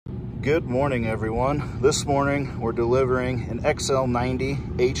Good morning, everyone. This morning we're delivering an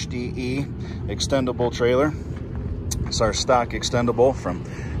XL90 HDE extendable trailer. It's our stock extendable from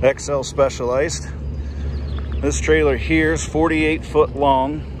XL Specialized. This trailer here is 48 foot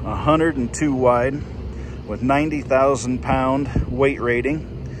long, 102 wide, with 90,000 pound weight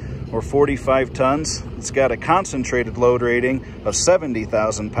rating, or 45 tons. It's got a concentrated load rating of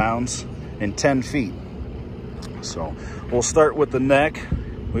 70,000 pounds in 10 feet. So we'll start with the neck.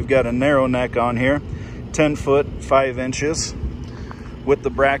 We've got a narrow neck on here, 10 foot 5 inches, with the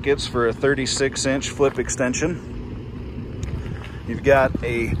brackets for a 36-inch flip extension. You've got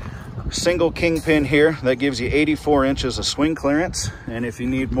a single kingpin here that gives you 84 inches of swing clearance, and if you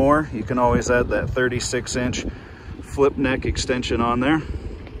need more, you can always add that 36-inch flip neck extension on there.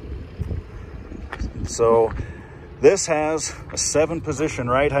 So this has a 7-position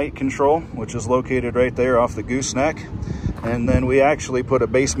ride height control, which is located right there off the gooseneck. And then we actually put a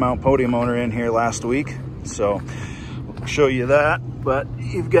base mount podium motor in here last week, so I'll show you that. But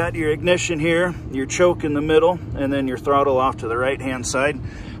you've got your ignition here, your choke in the middle, and then your throttle off to the right hand side.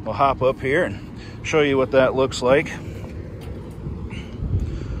 We'll hop up here and show you what that looks like. A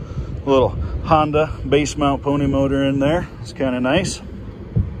little Honda base mount pony motor in there. It's kind of nice.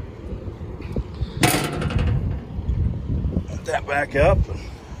 Put that back up.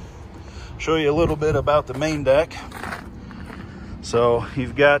 Show you a little bit about the main deck. So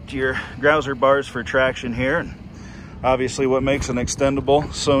you've got your grouser bars for traction here. And obviously what makes an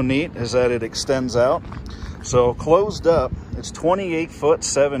extendable so neat is that it extends out. So closed up, it's 28 foot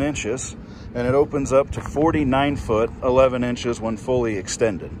 7 inches, and it opens up to 49 foot 11 inches when fully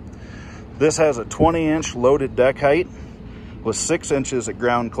extended. This has a 20-inch loaded deck height with 6 inches of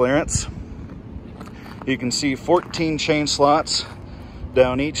ground clearance. You can see 14 chain slots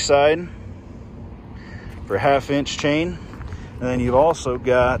down each side for 1/2-inch chain. And then you've also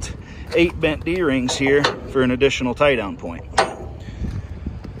got 8 bent D-rings here for an additional tie-down point.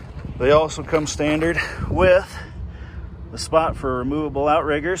 They also come standard with the spot for removable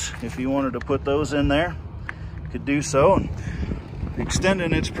outriggers. If you wanted to put those in there, you could do so. And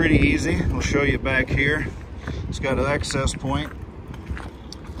extending it's pretty easy. I'll show you back here. It's got an access point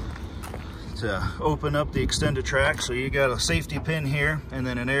to open up the extended track. So you got a safety pin here and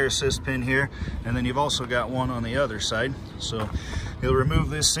then an air assist pin here, and then you've also got one on the other side. So you'll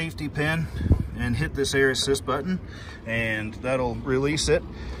remove this safety pin and hit this air assist button, and that'll release it.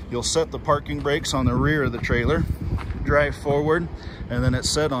 You'll set the parking brakes on the rear of the trailer, drive forward, and then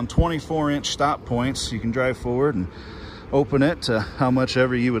it's set on 24-inch stop points. You can drive forward and open it to how much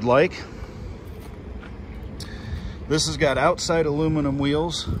ever you would like. This has got outside aluminum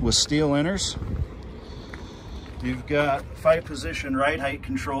wheels with steel inners. You've got 5-position ride height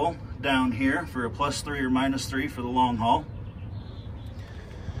control down here for a +3 or -3 for the long haul.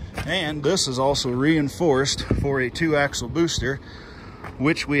 And this is also reinforced for a 2-axle booster,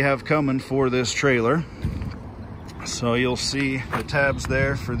 which we have coming for this trailer. So you'll see the tabs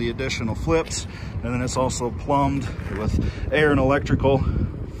there for the additional flips, and then it's also plumbed with air and electrical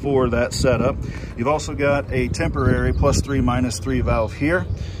for that setup. You've also got a temporary +3 -3 valve here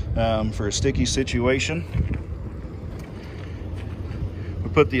for a sticky situation. We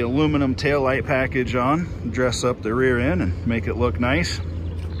put the aluminum tail light package on, dress up the rear end and make it look nice.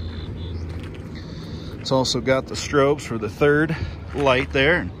 It's also got the strobes for the 3rd light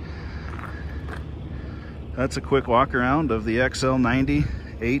there. That's a quick walk around of the XL90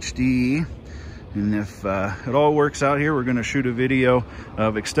 HDE. And if it all works out here, we're going to shoot a video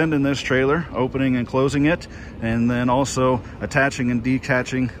of extending this trailer, opening and closing it, and then also attaching and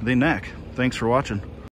detaching the neck. Thanks for watching.